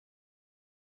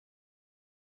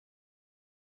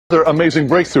Another amazing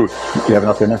breakthrough. You have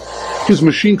enough in there? His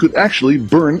machine could actually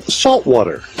burn salt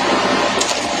water.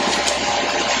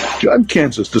 John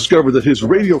Kansas discovered that his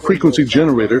radio frequency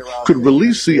generator could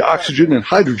release the oxygen and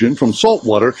hydrogen from salt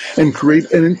water and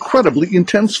create an incredibly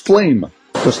intense flame.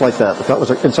 Just like that. If that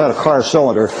was inside a car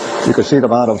cylinder, you could see the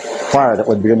amount of fire that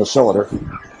would be in the cylinder.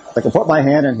 I can put my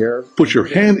hand in here. Put your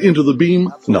hand into the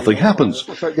beam, nothing happens.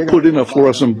 Put in a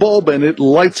fluorescent bulb and it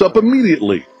lights up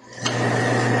immediately.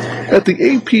 At the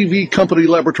APV Company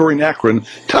Laboratory in Akron,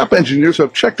 top engineers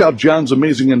have checked out John's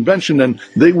amazing invention, and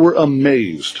they were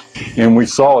amazed. And we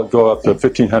saw it go up to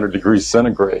 1,500 degrees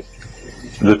centigrade,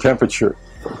 the temperature.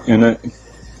 And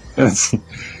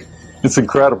it's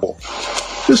incredible.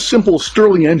 This simple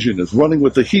Stirling engine is running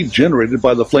with the heat generated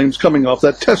by the flames coming off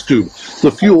that test tube.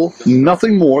 The fuel,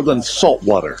 nothing more than salt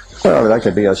water. Well, that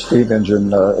could be a steam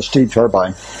engine, a steam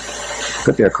turbine.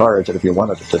 Could be a car engine if you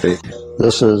wanted it to be.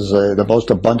 This is the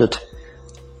most abundant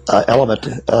element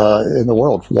in the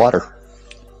world, water.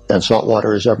 And salt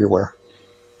water is everywhere.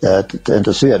 And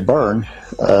to see it burn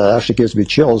actually gives me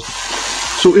chills.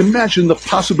 So imagine the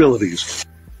possibilities.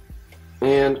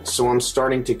 And so I'm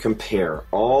starting to compare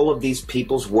all of these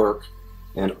people's work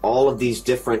and all of these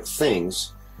different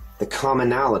things, the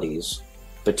commonalities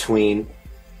between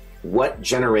what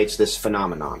generates this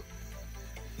phenomenon.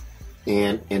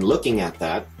 And in looking at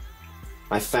that,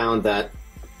 I found that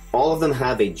all of them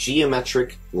have a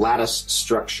geometric lattice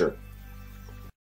structure.